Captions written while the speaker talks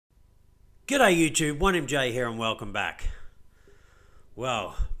G'day YouTube, 1MJ here and welcome back.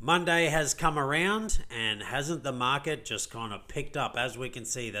 Well, Monday has come around and hasn't the market just kind of picked up? As we can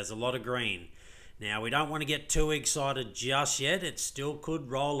see, there's a lot of green. Now, we don't want to get too excited just yet. It still could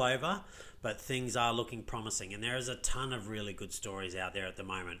roll over, but things are looking promising. And there is a ton of really good stories out there at the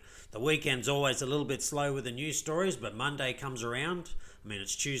moment. The weekend's always a little bit slow with the news stories, but Monday comes around. I mean,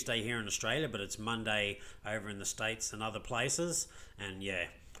 it's Tuesday here in Australia, but it's Monday over in the States and other places. And yeah,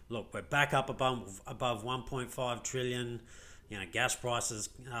 look, we're back up above 1.5 trillion. You know, gas prices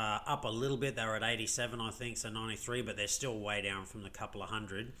up a little bit. They were at 87, I think, so 93, but they're still way down from the couple of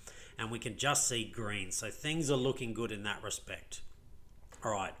hundred. And we can just see green. So things are looking good in that respect.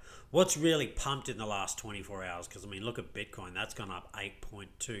 All right, what's really pumped in the last 24 hours? Because, I mean, look at Bitcoin. That's gone up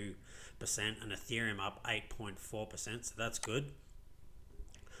 8.2% and Ethereum up 8.4%, so that's good.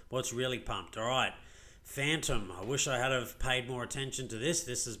 What's really pumped? All right, Phantom. I wish I had have paid more attention to this.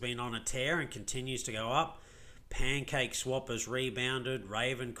 This has been on a tear and continues to go up. Pancake Swap has rebounded.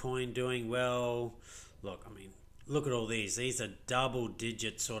 Raven Coin doing well. Look, I mean, look at all these. These are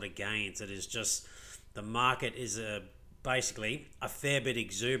double-digit sort of gains. It is just, the market is basically a fair bit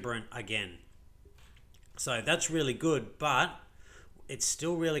exuberant again. So that's really good, but it's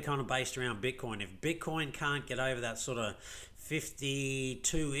still really kind of based around Bitcoin. If Bitcoin can't get over that sort of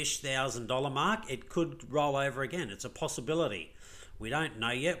 $52,000-ish mark, it could roll over again. It's a possibility. We don't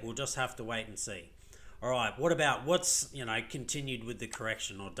know yet. We'll just have to wait and see. All right, what about what's, continued with the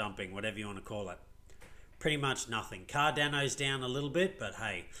correction or dumping, whatever you want to call it? Pretty much nothing. Cardano's down a little bit, but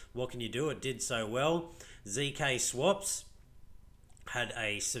hey, what can you do? It did so well. ZK Swaps had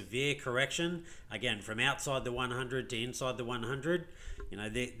a severe correction, again, from outside the 100 to inside the 100.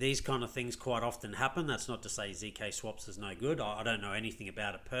 These kind of things quite often happen. That's not to say ZK Swaps is no good. I don't know anything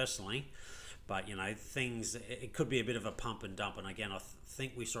about it personally. But, it could be a bit of a pump and dump. And again, I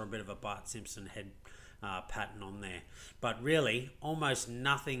think we saw a bit of a Bart Simpson head pattern on there. But really, almost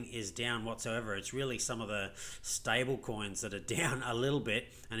nothing is down whatsoever. It's really some of the stable coins that are down a little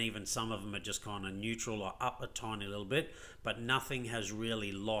bit, and even some of them are just kind of neutral or up a tiny little bit. But nothing has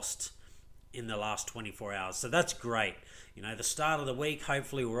really lost in the last 24 hours. So that's great. The start of the week,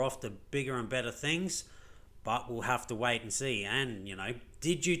 hopefully we're off to bigger and better things. But we'll have to wait and see. And,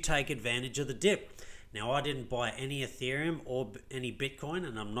 did you take advantage of the dip? Now, I didn't buy any Ethereum or any Bitcoin,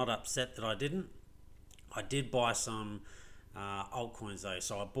 and I'm not upset that I didn't. I did buy some altcoins, though.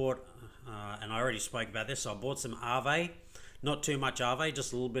 So I bought, and I already spoke about this, so I bought some Aave. Not too much Aave,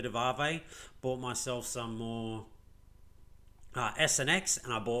 just a little bit of Aave. Bought myself some more SNX,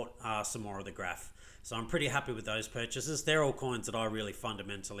 and I bought some more of the Graph. So I'm pretty happy with those purchases. They're all coins that I really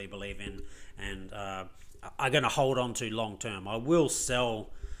fundamentally believe in and are going to hold on to long term. I will sell,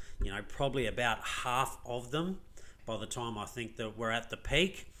 probably about half of them by the time I think that we're at the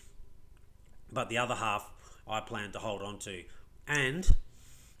peak. But the other half I plan to hold on to. And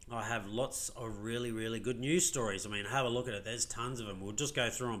I have lots of really, really good news stories. I mean, have a look at it. There's tons of them. We'll just go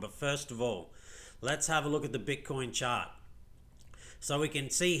through them. But first of all, let's have a look at the Bitcoin chart. So we can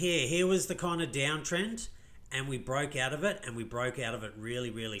see here was the kind of downtrend, and we broke out of it, and we broke out of it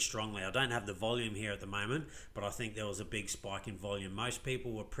really, really strongly. I don't have the volume here at the moment, but I think there was a big spike in volume. Most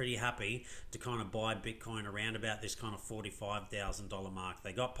people were pretty happy to kind of buy Bitcoin around about this kind of $45,000 mark.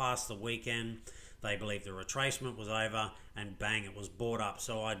 They got past the weekend, they believed the retracement was over, and bang, it was bought up.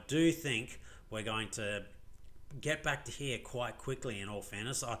 So I do think we're going to get back to here quite quickly, in all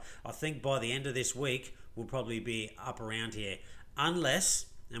fairness. I think by the end of this week, we'll probably be up around here. Unless,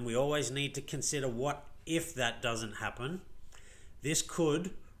 and we always need to consider what if that doesn't happen, this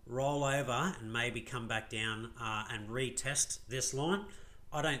could roll over and maybe come back down and retest this line.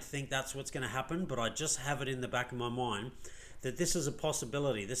 I don't think that's what's going to happen, but I just have it in the back of my mind that this is a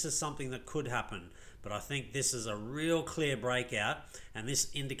possibility. This is something that could happen, but I think this is a real clear breakout, and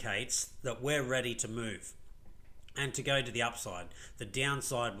this indicates that we're ready to move and to go to the upside. The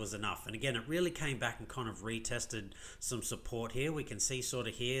downside was enough, and again, it really came back and kind of retested some support here. We can see sort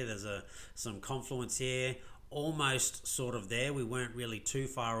of here there's some confluence here, almost sort of there. We weren't really too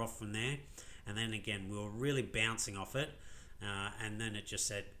far off from there, and then again we were really bouncing off it, and then it just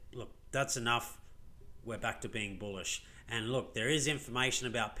said, look, that's enough, we're back to being bullish. And look, there is information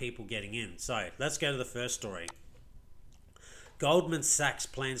about people getting in. So let's go to the first story. Goldman Sachs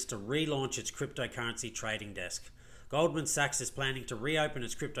plans to relaunch its cryptocurrency trading desk. Goldman Sachs is planning to reopen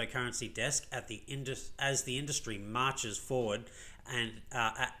its cryptocurrency desk as the industry marches forward and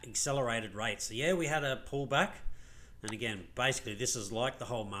at accelerated rates. So yeah, we had a pullback, and again, basically this is like the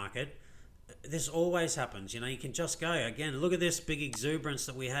whole market. This always happens. You can just go again. Look at this big exuberance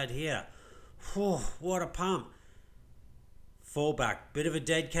that we had here. Whew, what a pump! Fallback, bit of a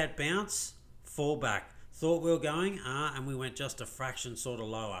dead cat bounce. fallback. Thought we were going, and we went just a fraction sort of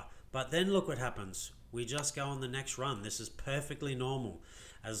lower. But then look what happens. We just go on the next run. This is perfectly normal.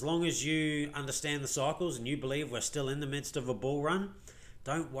 As long as you understand the cycles and you believe we're still in the midst of a bull run,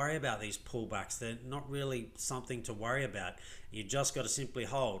 don't worry about these pullbacks. They're not really something to worry about. You just got to simply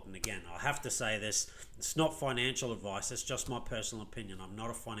hold. And again, I have to say this, it's not financial advice. It's just my personal opinion. I'm not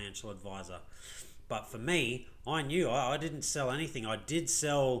a financial advisor. But for me, I knew I didn't sell anything. I did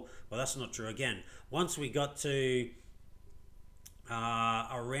sell, well, that's not true. Again, once we got to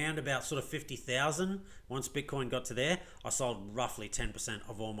around about sort of 50,000, once Bitcoin got to there, I sold roughly 10%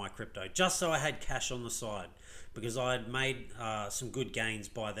 of all my crypto, just so I had cash on the side, because I had made some good gains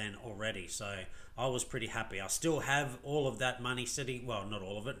by then already. So I was pretty happy. I still have all of that money sitting, well, not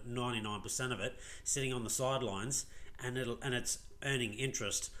all of it, 99% of it sitting on the sidelines, and it's earning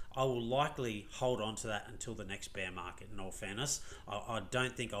interest. I will likely hold on to that until the next bear market, in all fairness. I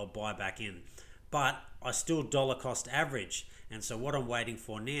don't think I'll buy back in, but I still dollar cost average. And so what I'm waiting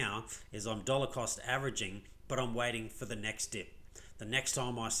for now is I'm dollar cost averaging, but I'm waiting for the next dip. The next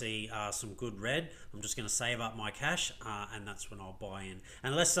time I see some good red, I'm just going to save up my cash, and that's when I'll buy in.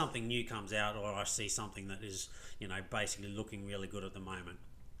 Unless something new comes out, or I see something that is, basically looking really good at the moment.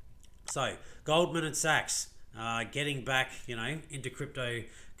 So Goldman Sachs getting back, into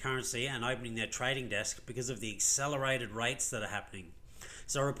cryptocurrency and opening their trading desk because of the accelerated rates that are happening.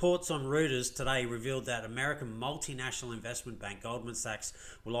 So reports on Reuters today revealed that American multinational investment bank Goldman Sachs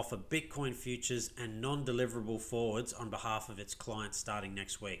will offer Bitcoin futures and non-deliverable forwards on behalf of its clients starting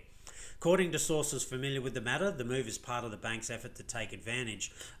next week. According to sources familiar with the matter, the move is part of the bank's effort to take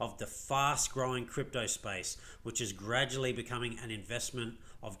advantage of the fast-growing crypto space, which is gradually becoming an investment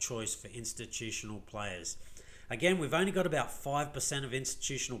of choice for institutional players. Again, we've only got about 5% of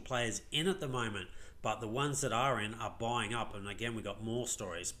institutional players in at the moment, but the ones that are in are buying up. And again, we've got more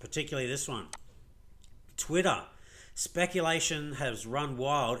stories, particularly this one. Twitter. Speculation has run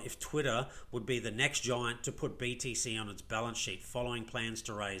wild if Twitter would be the next giant to put BTC on its balance sheet, following plans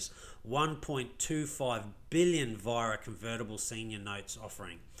to raise $1.25 billion via a convertible senior notes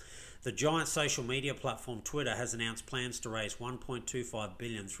offering. The giant social media platform Twitter has announced plans to raise $1.25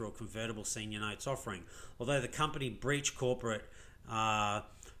 billion through a convertible senior notes offering, although the company breached corporate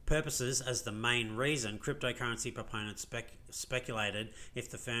purposes as the main reason. Cryptocurrency proponents speculated if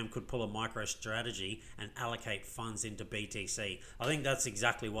the firm could pull a MicroStrategy and allocate funds into BTC. I think that's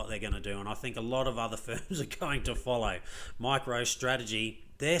exactly what they're going to do, and I think a lot of other firms are going to follow. MicroStrategy,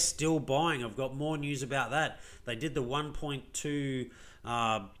 they're still buying. I've got more news about that. They did the $1.2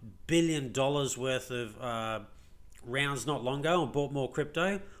 billion worth of rounds not long ago and bought more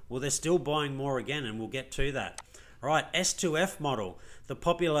crypto. Well, they're still buying more again, and we'll get to that. All right, S2F model, the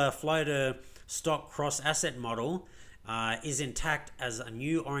popular floater stock cross-asset model, is intact as a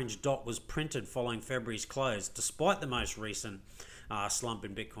new orange dot was printed following February's close, despite the most recent slump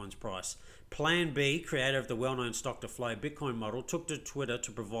in Bitcoin's price. Plan B, creator of the well-known stock-to-flow Bitcoin model, took to Twitter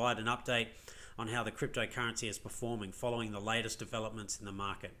to provide an update on how the cryptocurrency is performing following the latest developments in the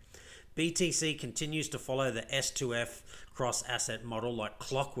market. BTC continues to follow the S2F cross-asset model like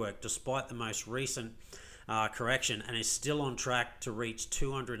clockwork despite the most recent correction, and is still on track to reach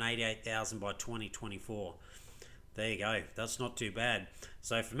 288,000 by 2024. There you go. That's not too bad.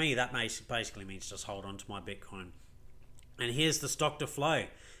 So for me, that basically means just hold on to my Bitcoin. And here's the stock to flow.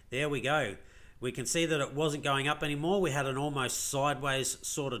 There we go. We can see that it wasn't going up anymore. We had an almost sideways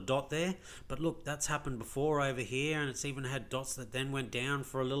sort of dot there. But look, that's happened before over here, and it's even had dots that then went down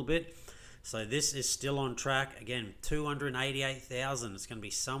for a little bit. So this is still on track. Again, 288,000. It's going to be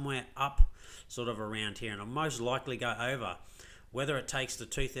somewhere up sort of around here, and it'll most likely go over. Whether it takes to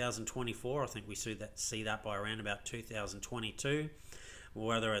 2024, I think we see that by around about 2022.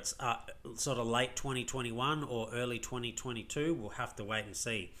 Whether it's sort of late 2021 or early 2022, we'll have to wait and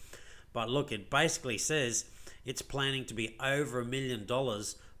see. But look, it basically says it's planning to be over $1 million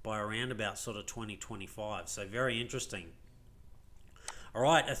by around about sort of 2025. So very interesting. All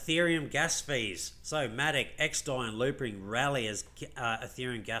right, Ethereum gas fees. So Matic, XDAI and Loopring rally as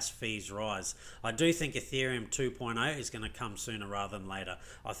Ethereum gas fees rise. I do think Ethereum 2.0 is going to come sooner rather than later.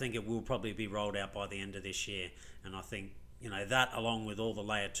 I think it will probably be rolled out by the end of this year. And I think, that along with all the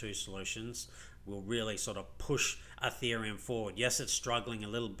layer 2 solutions will really sort of push Ethereum forward. Yes, it's struggling a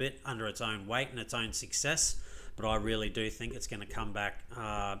little bit under its own weight and its own success, but I really do think it's going to come back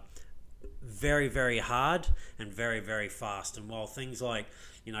very, very hard and very, very fast. And while things like,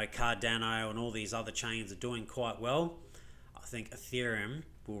 Cardano and all these other chains are doing quite well, I think Ethereum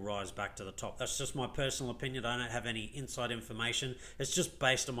will rise back to the top. That's just my personal opinion. I don't have any inside information. It's just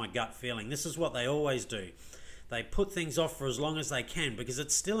based on my gut feeling. This is what they always do. they put things off for as long as they can because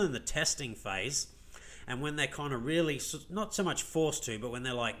it's still in the testing phase. And when they're kind of really, not so much forced to, but when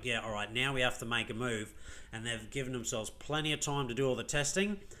they're like, yeah, all right, now we have to make a move, and they've given themselves plenty of time to do all the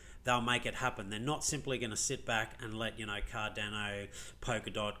testing, they'll make it happen. They're not simply going to sit back and let, Cardano,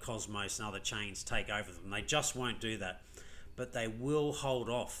 Polkadot, Cosmos, and other chains take over them. They just won't do that. But they will hold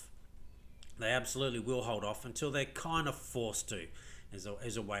off. They absolutely will hold off until they're kind of forced to,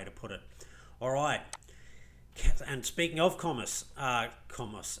 is a way to put it. All right. And speaking of Cosmos,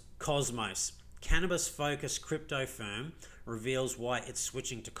 cannabis-focused crypto firm reveals why it's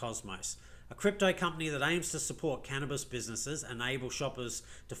switching to Cosmos. A crypto company that aims to support cannabis businesses and enable shoppers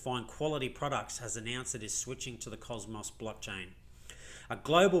to find quality products has announced it is switching to the Cosmos blockchain. A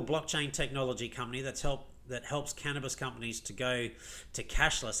global blockchain technology company that helps cannabis companies to go to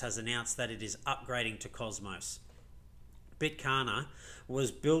cashless has announced that it is upgrading to Cosmos. Bitcana was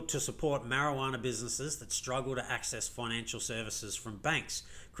built to support marijuana businesses that struggle to access financial services from banks,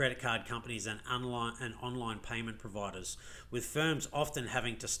 credit card companies, and online payment providers, with firms often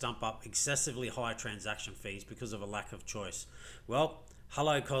having to stump up excessively high transaction fees because of a lack of choice. Well,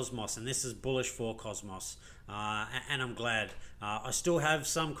 hello Cosmos, and this is bullish for Cosmos, and I'm glad. I still have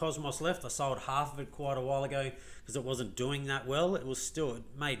some Cosmos left. I sold half of it quite a while ago because it wasn't doing that well. It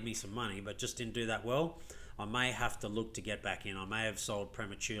made me some money, but just didn't do that well. I may have to look to get back in. I may have sold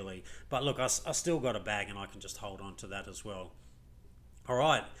prematurely. But look, I still got a bag and I can just hold on to that as well. All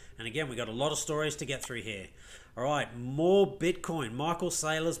right. And again, we got a lot of stories to get through here. All right. More Bitcoin. Michael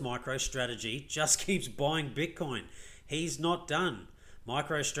Saylor's MicroStrategy just keeps buying Bitcoin. He's not done.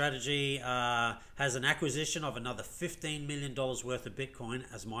 MicroStrategy has an acquisition of another $15 million worth of Bitcoin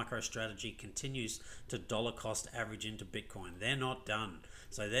as MicroStrategy continues to dollar cost average into Bitcoin. They're not done.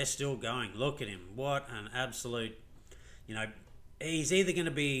 So they're still going. Look at him. What an absolute, he's either going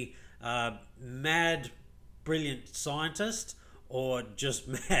to be a mad, brilliant scientist or just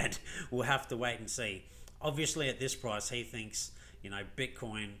mad. We'll have to wait and see. Obviously, at this price, he thinks,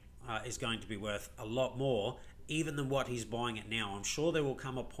 Bitcoin is going to be worth a lot more even than what he's buying it now. I'm sure there will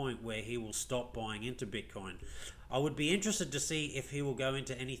come a point where he will stop buying into Bitcoin. I would be interested to see if he will go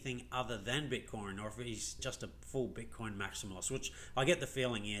into anything other than Bitcoin or if he's just a full Bitcoin maximalist, which I get the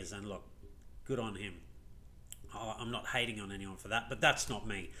feeling he is. And look, good on him. I'm not hating on anyone for that, but that's not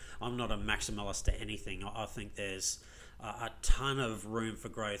me. I'm not a maximalist to anything. I think there's a ton of room for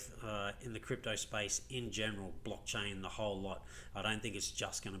growth in the crypto space in general, blockchain, the whole lot. I don't think it's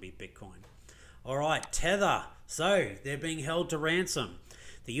just going to be Bitcoin. All right, Tether. So they're being held to ransom.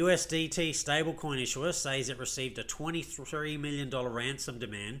 The USDT stablecoin issuer says it received a $23 million ransom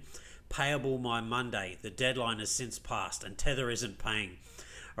demand payable by Monday. The deadline has since passed and Tether isn't paying.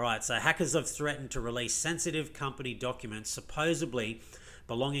 All right, so hackers have threatened to release sensitive company documents supposedly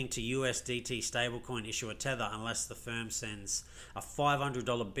belonging to USDT stablecoin issuer Tether unless the firm sends a $500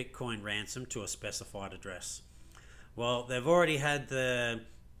 Bitcoin ransom to a specified address. Well, they've already had the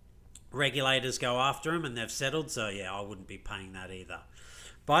regulators go after them and they've settled, so yeah, I wouldn't be paying that either.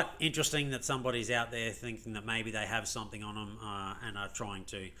 But interesting that somebody's out there thinking that maybe they have something on them and are trying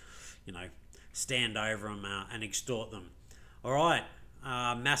to, stand over them and extort them. All right,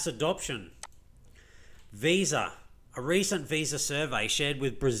 mass adoption. Visa. A recent Visa survey shared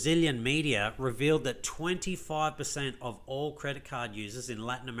with Brazilian media revealed that 25% of all credit card users in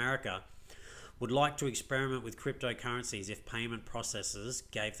Latin America would like to experiment with cryptocurrencies if payment processors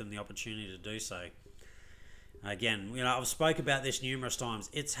gave them the opportunity to do so. Again, I've spoke about this numerous times.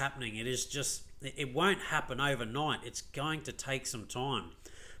 It's happening. It won't happen overnight. It's going to take some time.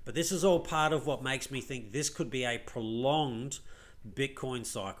 But this is all part of what makes me think this could be a prolonged Bitcoin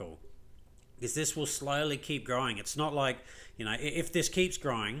cycle. Because this will slowly keep growing. It's not like, if this keeps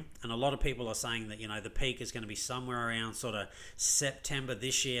growing, and a lot of people are saying that, the peak is going to be somewhere around sort of September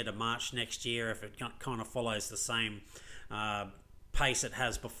this year to March next year if it kind of follows the same pace it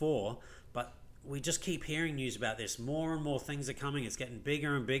has before. But we just keep hearing news about this. More and more things are coming. It's getting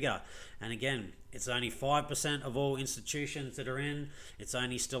bigger and bigger. And again, it's only 5% of all institutions that are in. It's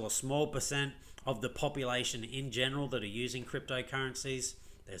only still a small percent of the population in general that are using cryptocurrencies.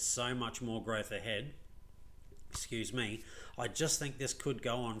 There's so much more growth ahead. Excuse me. I just think this could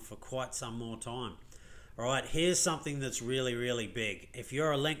go on for quite some more time. All right, here's something that's really, really big. If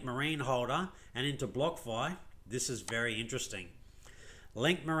you're a Link Marine holder and into BlockFi, this is very interesting.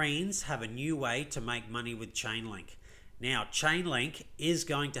 Link Marines have a new way to make money with Chainlink. Now, Chainlink is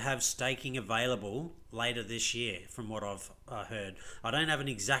going to have staking available later this year, from what I've heard. I don't have an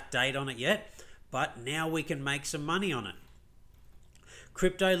exact date on it yet, but now we can make some money on it.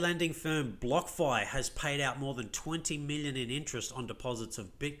 Crypto lending firm BlockFi has paid out more than $20 million in interest on deposits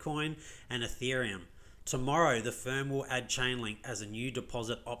of Bitcoin and Ethereum. Tomorrow, the firm will add Chainlink as a new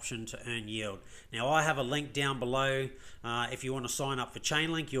deposit option to earn yield. Now, I have a link down below. If you want to sign up for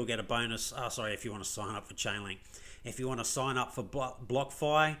Chainlink, you'll get a bonus. If you want to sign up for Chainlink. If you want to sign up for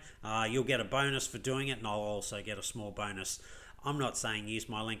BlockFi, you'll get a bonus for doing it, and I'll also get a small bonus. I'm not saying use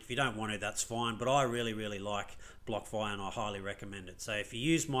my link. If you don't want to, that's fine, but I really, really like BlockFi and I highly recommend it. So if you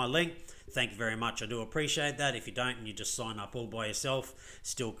use my link, thank you very much. I do appreciate that. If you don't and you just sign up all by yourself,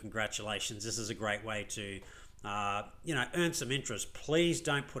 still congratulations. This is a great way to earn some interest. Please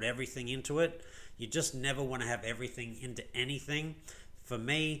don't put everything into it. You just never want to have everything into anything. For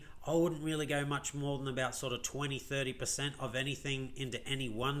me, I wouldn't really go much more than about sort of 20-30% of anything into any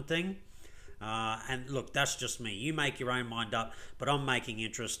one thing. And look, that's just me. You make your own mind up, but I'm making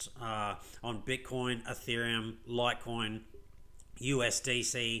interest on Bitcoin, Ethereum, Litecoin,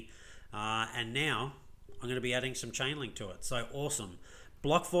 USDC, and now I'm going to be adding some Chainlink to it. So awesome.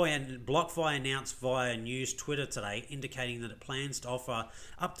 BlockFi announced via news Twitter today, indicating that it plans to offer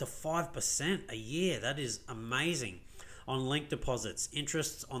up to 5% a year. That is amazing. On link deposits,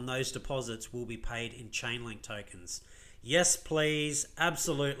 interests on those deposits will be paid in Chainlink tokens. Yes, please.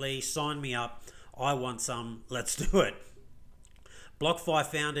 Absolutely. Sign me up. I want some. Let's do it. BlockFi,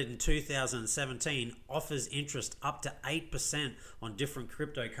 founded in 2017, offers interest up to 8% on different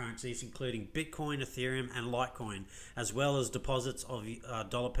cryptocurrencies, including Bitcoin, Ethereum, and Litecoin, as well as deposits of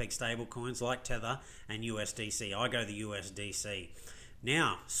dollar peg stablecoins like Tether and USDC. I go the USDC.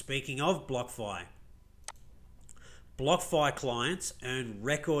 Now, speaking of BlockFi, BlockFi clients earn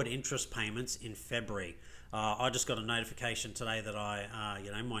record interest payments in February. I just got a notification today that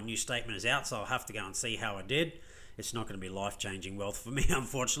my new statement is out, so I'll have to go and see how I did. It's not going to be life-changing wealth for me,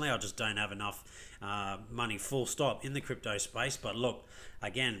 unfortunately. I just don't have enough money, full stop, in the crypto space. But look,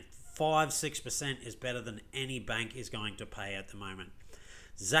 again, 5-6% is better than any bank is going to pay at the moment.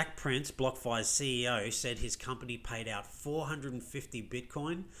 Zach Prince, BlockFi's CEO, said his company paid out 450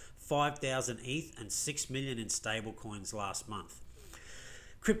 Bitcoin, 5,000 ETH, and 6 million in stablecoins last month.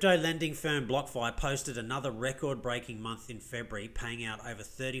 Crypto lending firm BlockFi posted another record-breaking month in February, paying out over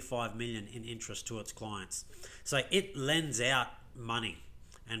 35 million in interest to its clients. So it lends out money,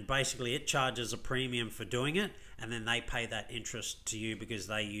 and basically it charges a premium for doing it, and then they pay that interest to you because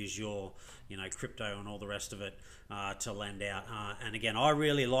they use your, crypto and all the rest of it to lend out. And again, I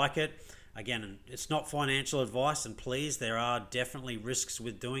really like it. Again, it's not financial advice, and please, there are definitely risks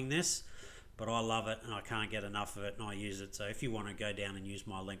with doing this. But I love it and I can't get enough of it and I use it. So if you want to go down and use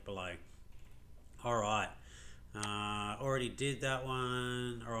my link below. All right. Already did that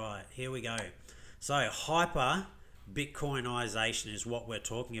one. All right, here we go. So hyper Bitcoinization is what we're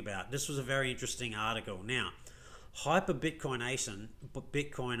talking about. This was a very interesting article. Now, hyper Bitcoinization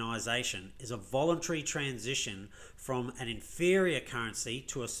is a voluntary transition from an inferior currency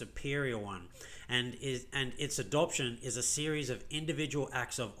to a superior one. And its adoption is a series of individual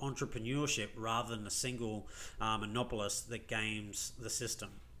acts of entrepreneurship rather than a single monopolist that games the system.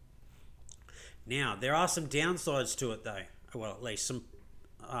 Now, there are some downsides to it though. Well, at least some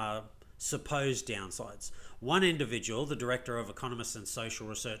supposed downsides. One individual, the Director of Economists and Social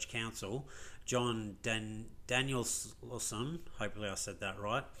Research Council, John Danielson, hopefully I said that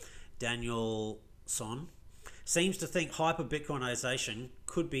right, Danielson, seems to think hyper-Bitcoinization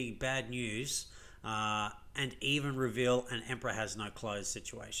could be bad news and even reveal an emperor has no clothes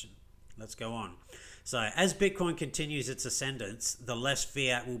situation. Let's go on. So as Bitcoin continues its ascendance, the less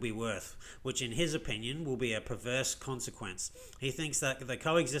fiat will be worth, which in his opinion will be a perverse consequence. He thinks that the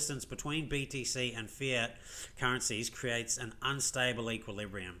coexistence between BTC and fiat currencies creates an unstable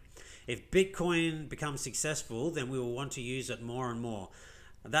equilibrium. If Bitcoin becomes successful, then we will want to use it more and more.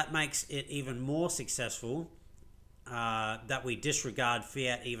 That makes it even more successful that we disregard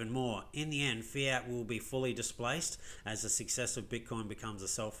fiat even more. In the end, fiat will be fully displaced as the success of Bitcoin becomes a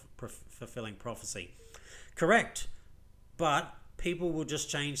self-fulfilling prophecy. Correct, but people will just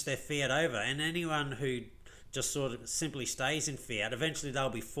change their fiat over, and anyone who just sort of simply stays in fiat, eventually they'll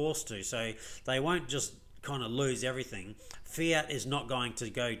be forced to, so they won't just kind of lose everything. Fiat is not going to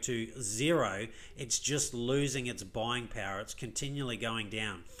go to zero, it's just losing its buying power. It's continually going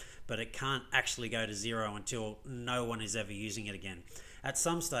down, but it can't actually go to zero until no one is ever using it again. At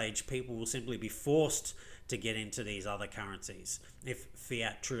some stage, people will simply be forced to get into these other currencies if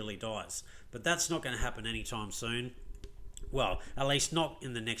fiat truly dies. But that's not going to happen anytime soon. Well, at least not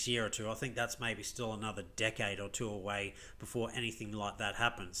in the next year or two. I think that's maybe still another decade or two away before anything like that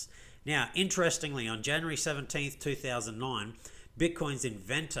happens. Now, interestingly, on January 17th, 2009, Bitcoin's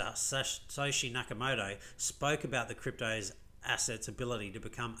inventor, Satoshi Nakamoto, spoke about the crypto's asset's ability to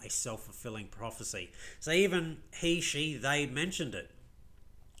become a self-fulfilling prophecy. So even he, she, they mentioned it.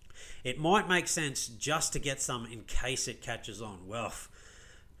 It might make sense just to get some in case it catches on. Well,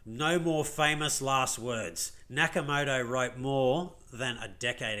 no more famous last words. Nakamoto wrote more than a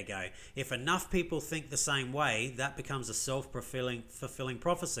decade ago. If enough people think the same way, that becomes a self-fulfilling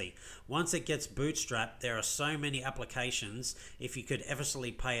prophecy. Once it gets bootstrapped, there are so many applications. If you could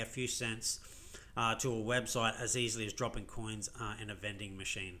effortlessly pay a few cents to a website as easily as dropping coins in a vending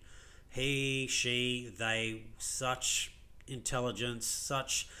machine. He, she, they, such intelligence,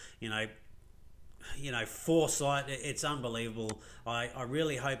 such, foresight. It's unbelievable. I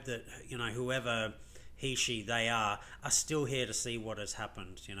really hope that whoever he, she, they are still here to see what has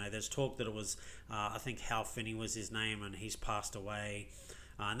happened. There's talk that it was I think Hal Finney was his name, and he's passed away.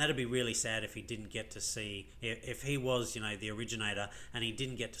 And that'd be really sad if he didn't get to see, if he was the originator and he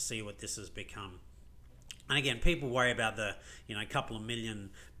didn't get to see what this has become. And again, people worry about the couple of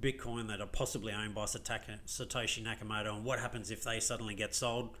million Bitcoin that are possibly owned by Satoshi Nakamoto, and what happens if they suddenly get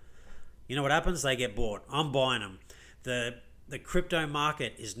sold. You know what happens? They get bought. I'm buying them. The crypto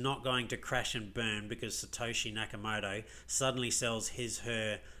market is not going to crash and burn because Satoshi Nakamoto suddenly sells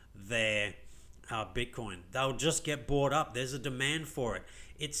their Bitcoin. They'll just get bought up. There's a demand for it.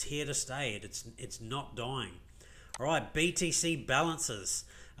 It's here to stay. It's not dying. All right, BTC balances.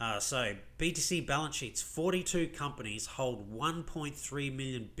 So BTC balance sheets, 42 companies hold 1.3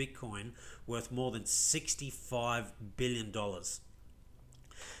 million Bitcoin worth more than $65 billion.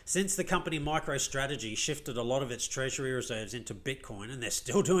 Since the company MicroStrategy shifted a lot of its treasury reserves into Bitcoin, and they're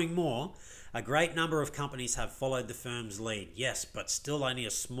still doing more, a great number of companies have followed the firm's lead. Yes, but still only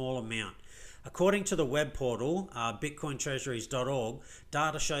a small amount. According to the web portal, bitcointreasuries.org,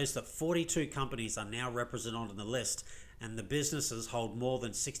 data shows that 42 companies are now represented on the list, and the businesses hold more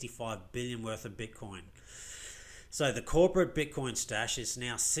than 65 billion worth of Bitcoin. So the corporate Bitcoin stash is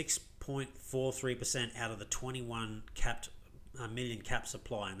now 6.43% out of the 21 million cap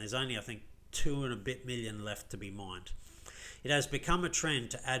supply, and there's only, I think, 2 and a bit million left to be mined. It has become a trend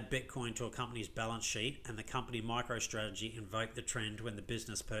to add Bitcoin to a company's balance sheet, and the company MicroStrategy invoked the trend when the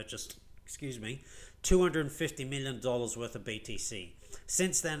business purchased $250 million worth of BTC.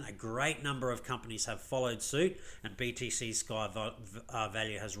 Since then, a great number of companies have followed suit, and BTC's sky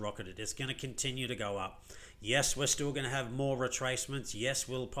value has rocketed. It's going to continue to go up. Yes, we're still going to have more retracements. Yes,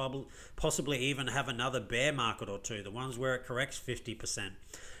 we'll possibly even have another bear market or two, the ones where it corrects 50%.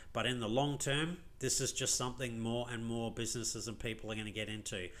 But in the long term, this is just something more and more businesses and people are going to get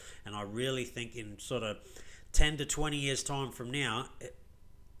into. And I really think in sort of 10 to 20 years' time from now,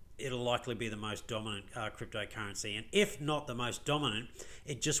 it'll likely be the most dominant cryptocurrency. And if not the most dominant,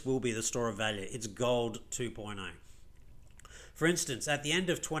 it just will be the store of value. It's gold 2.0. For instance, at the end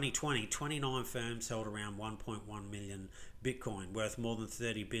of 2020, 29 firms held around 1.1 million Bitcoin, worth more than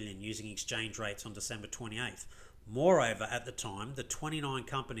 30 billion, using exchange rates on December 28th. Moreover, at the time, the 29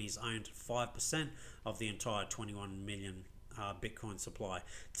 companies owned 5% of the entire 21 million Bitcoin supply.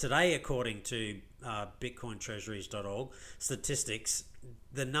 Today, according to bitcointreasuries.org statistics,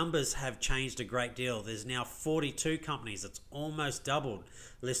 the numbers have changed a great deal. There's now 42 companies, it's almost doubled,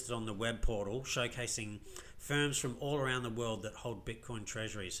 listed on the web portal, showcasing firms from all around the world that hold Bitcoin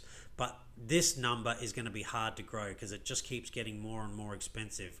treasuries. But this number is going to be hard to grow because it just keeps getting more and more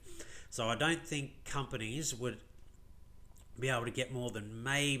expensive. So I don't think companies would be able to get more than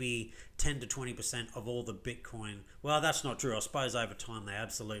maybe 10 to 20% of all the Bitcoin. Well, that's not true. I suppose over time they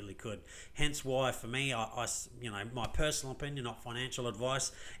absolutely could. Hence why, for me, my personal opinion, not financial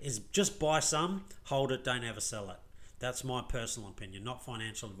advice, is just buy some, hold it, don't ever sell it. That's my personal opinion, not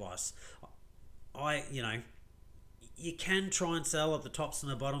financial advice. You can try and sell at the tops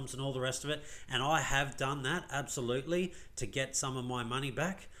and the bottoms and all the rest of it, and I have done that, absolutely, to get some of my money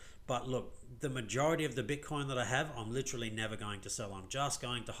back. But look, the majority of the Bitcoin that I have, I'm literally never going to sell. I'm just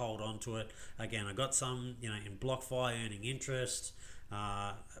going to hold on to it. Again, I got some, in BlockFi earning interest,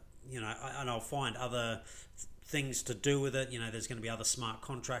 and I'll find other things to do with it. There's going to be other smart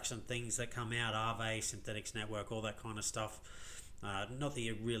contracts and things that come out, Aave, Synthetics Network, all that kind of stuff. Not that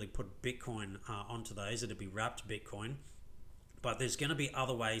you really put Bitcoin onto those, it'd be wrapped Bitcoin. But there's going to be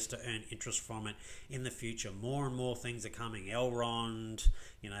other ways to earn interest from it in the future. More and more things are coming. Elrond,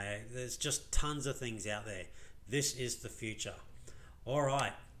 there's just tons of things out there. This is the future. All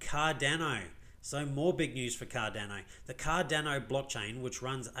right, Cardano. So more big news for Cardano. The Cardano blockchain, which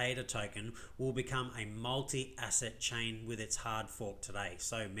runs ADA token, will become a multi-asset chain with its hard fork today.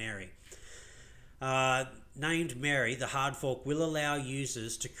 So Mary. Named Mary, the hard fork will allow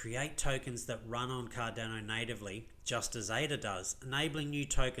users to create tokens that run on Cardano natively just as ADA does. Enabling new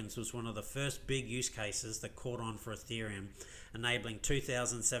tokens was one of the first big use cases that caught on for Ethereum, enabling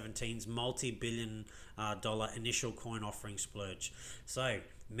 2017's multi-billion dollar initial coin offering splurge. So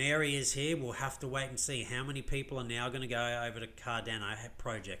Mary is here. We'll have to wait and see how many people are now going to go over to Cardano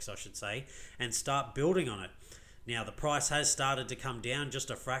projects, I should say, and start building on it. Now, the price has started to come down just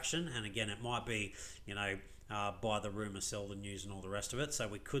a fraction, and again, it might be, buy the rumor, sell the news, and all the rest of it. So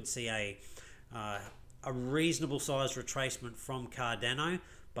we could see a reasonable size retracement from Cardano,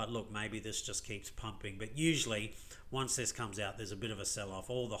 but look, maybe this just keeps pumping. But usually, once this comes out, there's a bit of a sell-off.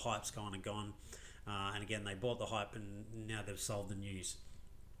 All the hype's kind of gone, and again, they bought the hype, and now they've sold the news.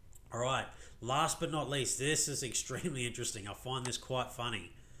 All right, last but not least, this is extremely interesting. I find this quite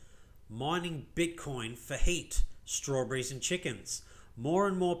funny. Mining Bitcoin for heat, strawberries and chickens. More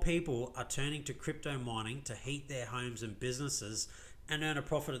and more people are turning to crypto mining to heat their homes and businesses and earn a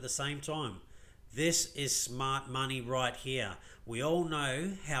profit at the same time. This is smart money right here. We all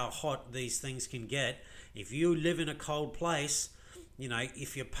know how hot these things can get. If you live in a cold place,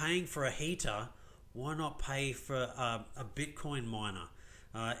 if you're paying for a heater, why not pay for a Bitcoin miner?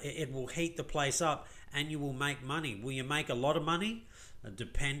 It will heat the place up and you will make money. Will you make a lot of money?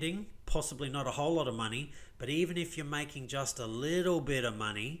 Depending, possibly not a whole lot of money, but even if you're making just a little bit of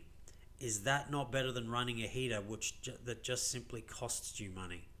money, is that not better than running a heater that just simply costs you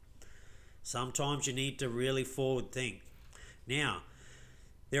money? Sometimes you need to really forward think. Now,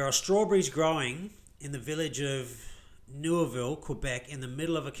 there are strawberries growing in the village of Neuville, Quebec, in the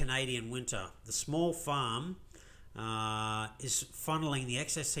middle of a Canadian winter. The small farm is funneling the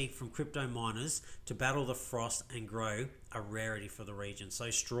excess heat from crypto miners to battle the frost and grow a rarity for the region. So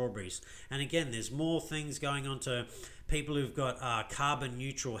strawberries. And again, there's more things going on to people who've got carbon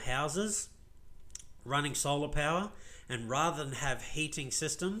neutral houses running solar power, and rather than have heating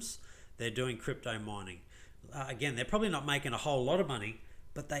systems, they're doing crypto mining. Again, they're probably not making a whole lot of money,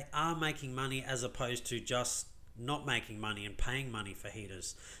 but they are making money as opposed to just not making money and paying money for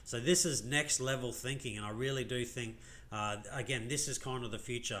heaters. So this is next level thinking, and I really do think, again, this is kind of the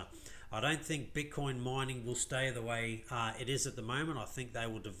future. I don't think Bitcoin mining will stay the way it is at the moment. I think they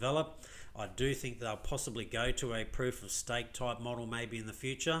will develop. I do think they'll possibly go to a proof of stake type model maybe in the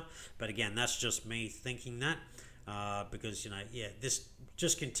future. But again, that's just me thinking that. Because this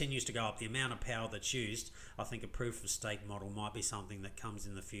just continues to go up. The amount of power that's used, I think a proof of stake model might be something that comes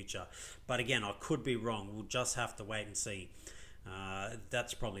in the future. But again, I could be wrong. We'll just have to wait and see.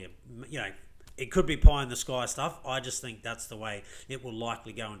 That's probably it could be pie in the sky stuff. I just think that's the way it will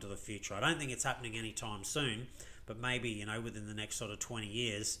likely go into the future. I don't think it's happening anytime soon, but maybe within the next sort of 20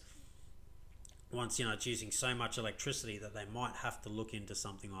 years. Once it's using so much electricity that they might have to look into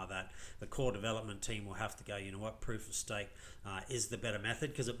something like that. The core development team will have to go, proof of stake is the better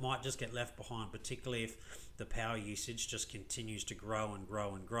method, because it might just get left behind, particularly if the power usage just continues to grow and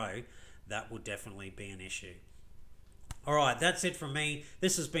grow and grow. That will definitely be an issue. All right, that's it from me.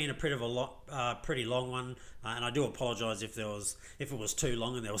 This has been a pretty long one, and I do apologise if it was too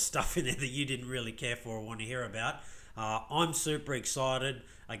long and there was stuff in there that you didn't really care for or want to hear about. I'm super excited.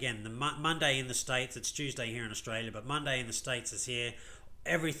 Again, the Monday in the States, it's Tuesday here in Australia, but Monday in the States is here.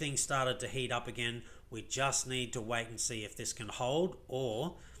 Everything started to heat up again. We just need to wait and see if this can hold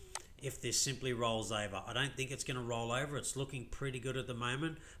or if this simply rolls over. I don't think it's going to roll over. It's looking pretty good at the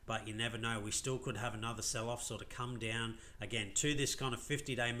moment, but you never know. We still could have another sell-off sort of come down again to this kind of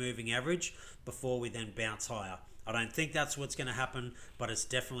 50-day moving average before we then bounce higher. I don't think that's what's going to happen, but it's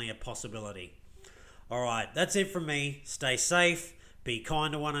definitely a possibility. All right, that's it from me. Stay safe, be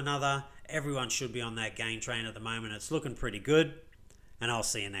kind to one another. Everyone should be on that gain train at the moment. It's looking pretty good, and I'll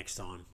see you next time.